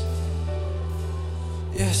 Jesus.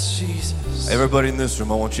 Yes, Jesus. Everybody in this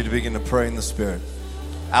room, I want you to begin to pray in the Spirit.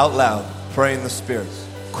 Out loud, pray in the Spirit.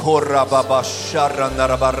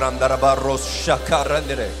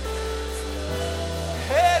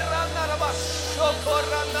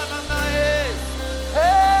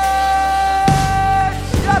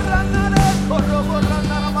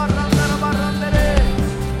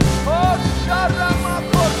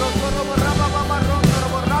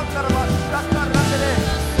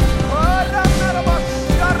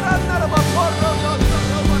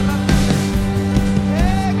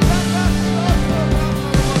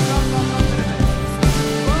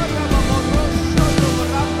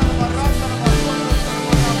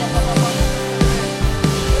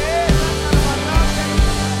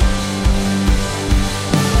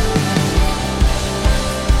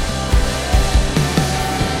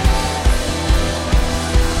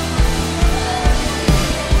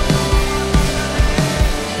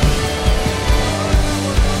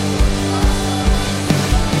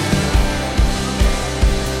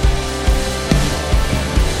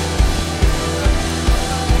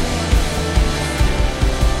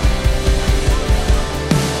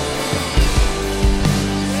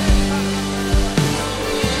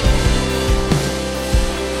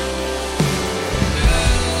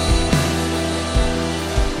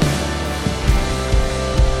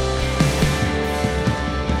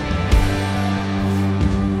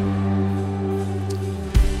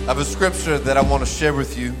 I have a scripture that I want to share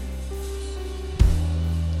with you.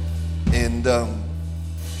 And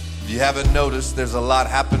if you haven't noticed, there's a lot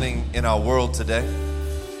happening in our world today.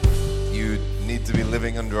 You need to be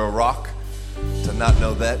living under a rock to not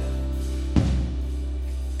know that.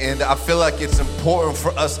 And I feel like it's important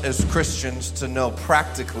for us as Christians to know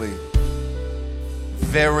practically,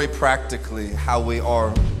 very practically, how we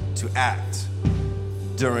are to act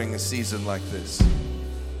during a season like this.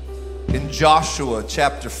 In Joshua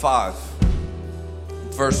chapter 5,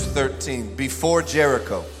 verse 13, before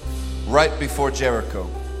Jericho, right before Jericho,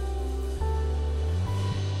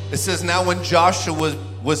 it says, now when Joshua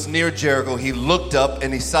was near Jericho, he looked up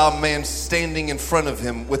and he saw a man standing in front of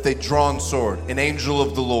him with a drawn sword, an angel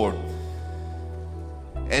of the Lord.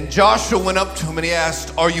 And Joshua went up to him and he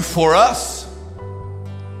asked, are you for us?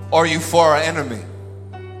 Or are you for our enemy?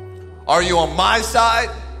 Are you on my side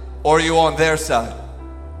or are you on their side?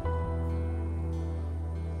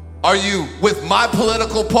 Are you with my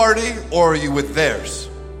political party or are you with theirs?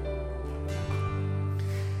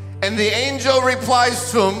 And the angel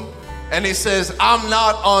replies to him and he says, I'm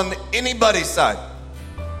not on anybody's side.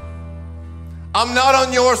 I'm not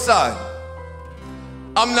on your side.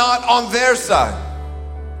 I'm not on their side.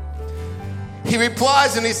 He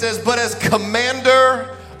replies and he says, but as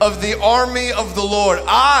commander of the army of the Lord,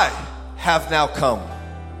 I have now come.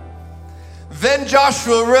 Then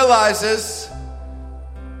Joshua realizes,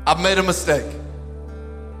 I've made a mistake.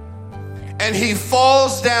 And he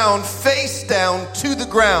falls down, face down to the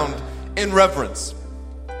ground in reverence.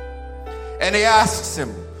 And he asks him,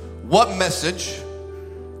 what message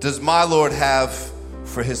does my Lord have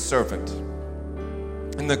for his servant?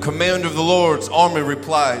 And the commander of the Lord's army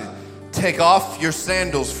replied, take off your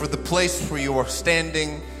sandals, for the place where you are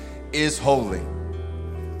standing is holy.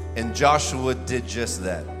 And Joshua did just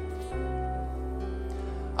that.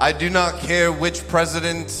 I do not care which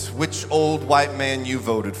president, which old white man you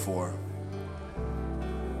voted for.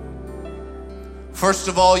 First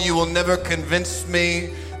of all, you will never convince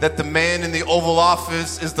me that the man in the Oval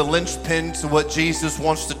Office is the linchpin to what Jesus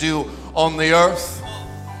wants to do on the earth.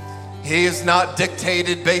 He is not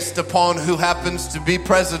dictated based upon who happens to be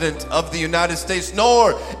president of the United States,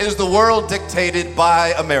 nor is the world dictated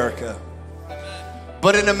by America.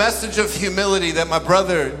 But in a message of humility that my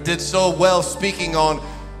brother did so well speaking on,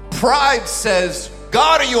 pride says,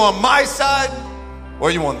 God, are you on my side or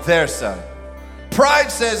are you on their side?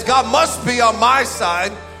 Pride says, God must be on my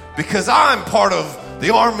side because I'm part of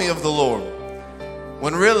the army of the Lord.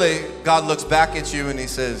 When really, God looks back at you and he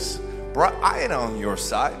says, bro, I ain't on your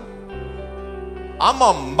side. I'm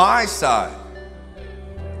on my side.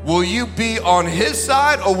 Will you be on his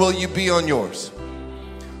side or will you be on yours?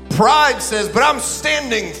 Pride says, but I'm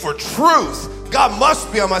standing for truth. God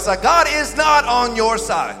must be on my side. God is not on your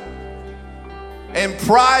side. And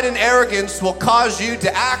pride and arrogance will cause you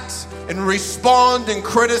to act and respond and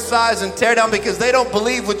criticize and tear down because they don't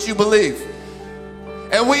believe what you believe.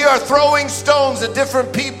 And we are throwing stones at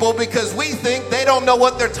different people because we think they don't know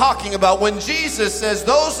what they're talking about. When Jesus says,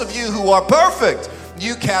 those of you who are perfect,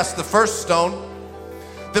 you cast the first stone.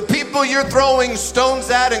 The people you're throwing stones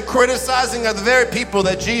at and criticizing are the very people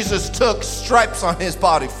that Jesus took stripes on his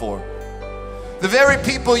body for. The very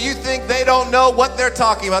people you think they don't know what they're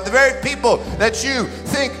talking about. The very people that you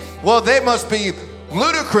think, well, they must be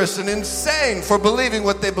ludicrous and insane for believing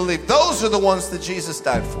what they believe. Those are the ones that Jesus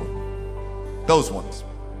died for. Those ones.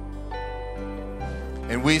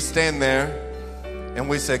 And we stand there and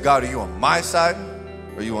we say, God, are you on my side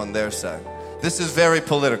or are you on their side? This is very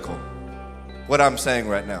political. What I'm saying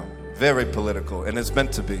right now, very political, and it's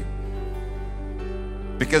meant to be.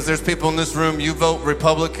 Because there's people in this room, you vote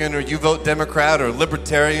Republican or you vote Democrat or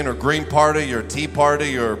Libertarian or Green Party or Tea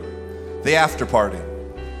Party or the After Party.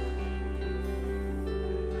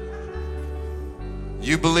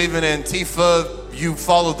 You believe in Antifa, you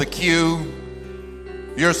follow the Q,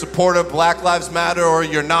 you're a supporter of Black Lives Matter or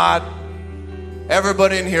you're not.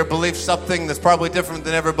 Everybody in here believes something that's probably different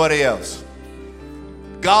than everybody else.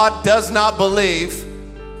 God does not believe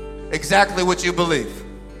exactly what you believe.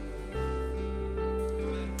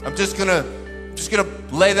 I'm just gonna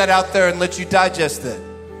lay that out there and let you digest that.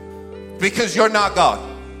 Because you're not God.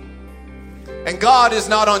 And God is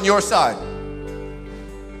not on your side.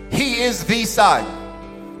 He is the side.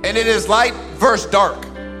 And it is light versus dark.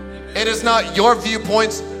 It is not your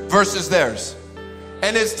viewpoints versus theirs.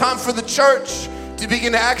 And it's time for the church to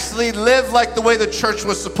begin to actually live like the way the church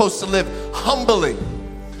was supposed to live, humbly.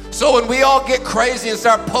 So when we all get crazy and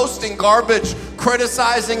start posting garbage,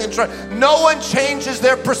 criticizing and trying, no one changes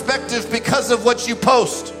their perspective because of what you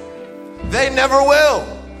post. They never will.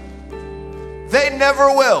 They never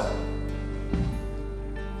will.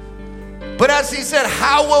 But as he said,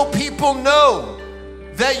 how will people know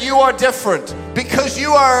that you are different? Because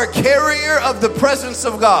you are a carrier of the presence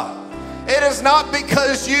of God. It is not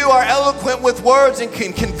because you are eloquent with words and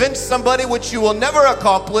can convince somebody, which you will never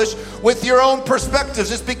accomplish with your own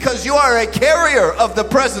perspectives. It's because you are a carrier of the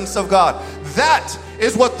presence of God. That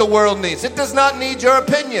is what the world needs. It does not need your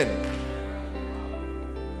opinion.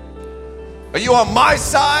 Are you on my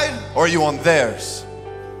side or are you on theirs?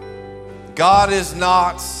 God is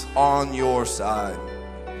not on your side.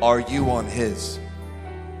 Are you on his?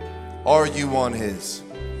 Are you on his?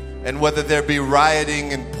 And whether there be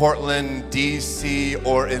rioting in Portland, D.C.,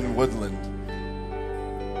 or in Woodland,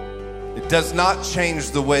 it does not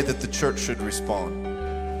change the way that the church should respond.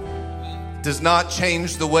 It does not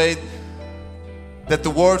change the way that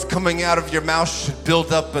the words coming out of your mouth should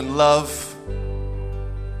build up in love.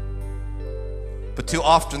 But too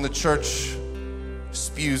often the church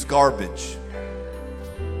spews garbage.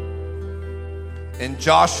 And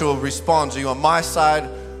Joshua responds, are you on my side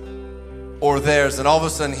or theirs? And all of a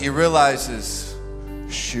sudden he realizes,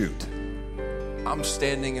 shoot, I'm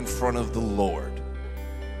standing in front of the Lord.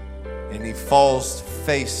 And he falls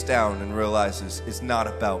face down and realizes it's not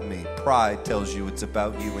about me. Pride tells you it's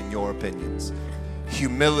about you and your opinions.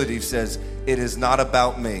 Humility says it is not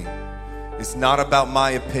about me. It's not about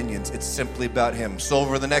my opinions. It's simply about him. So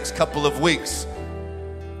over the next couple of weeks,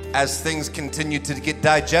 as things continue to get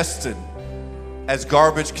digested, as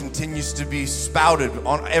garbage continues to be spouted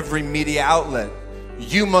on every media outlet,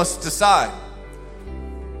 you must decide.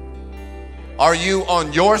 Are you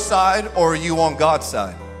on your side or are you on God's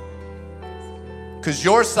side? Because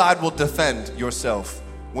your side will defend yourself.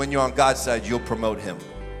 When you're on God's side, you'll promote him.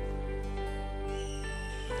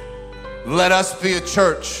 Let us be a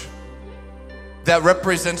church that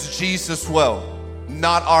represents Jesus well,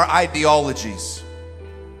 not our ideologies.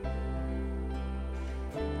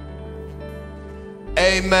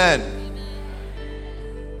 Amen.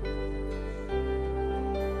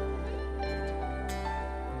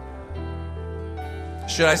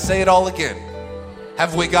 Should I say it all again?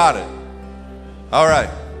 Have we got it? All right.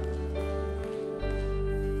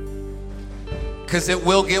 Because it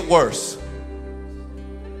will get worse.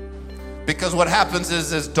 Because what happens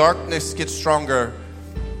is as darkness gets stronger,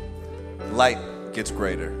 light gets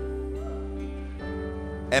greater.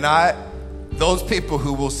 And those people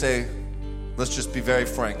who will say, let's just be very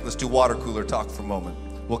frank. Let's do water cooler talk for a moment.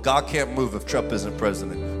 Well, God can't move if Trump isn't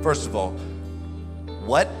president. First of all,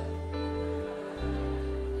 what?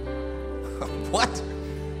 What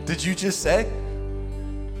did you just say?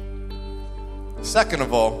 Second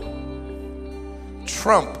of all,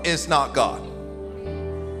 Trump is not God.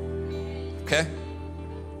 Okay?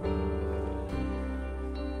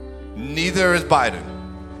 Neither is Biden.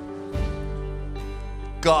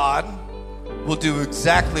 God will do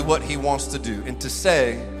exactly what he wants to do. And to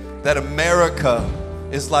say that America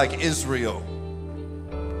is like Israel,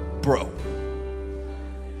 bro,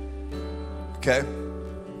 Okay?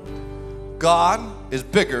 God is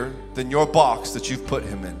bigger than your box that you've put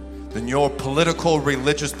him in, than your political,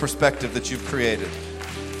 religious perspective that you've created.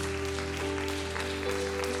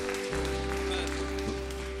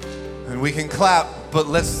 And we can clap, but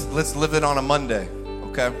let's live it on a Monday,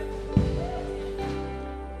 okay?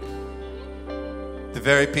 The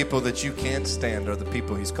very people that you can't stand are the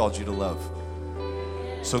people he's called you to love.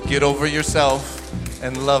 So get over yourself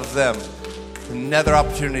and love them. Another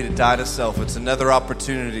opportunity to die to self. It's another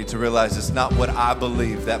opportunity to realize it's not what I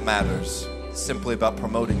believe that matters. It's simply about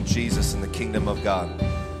promoting Jesus and the kingdom of God.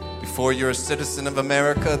 Before you're a citizen of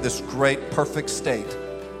America, this great, perfect state,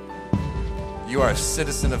 you are a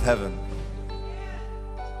citizen of heaven.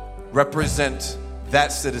 Represent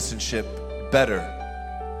that citizenship better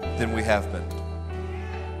than we have been.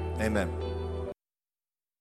 Amen.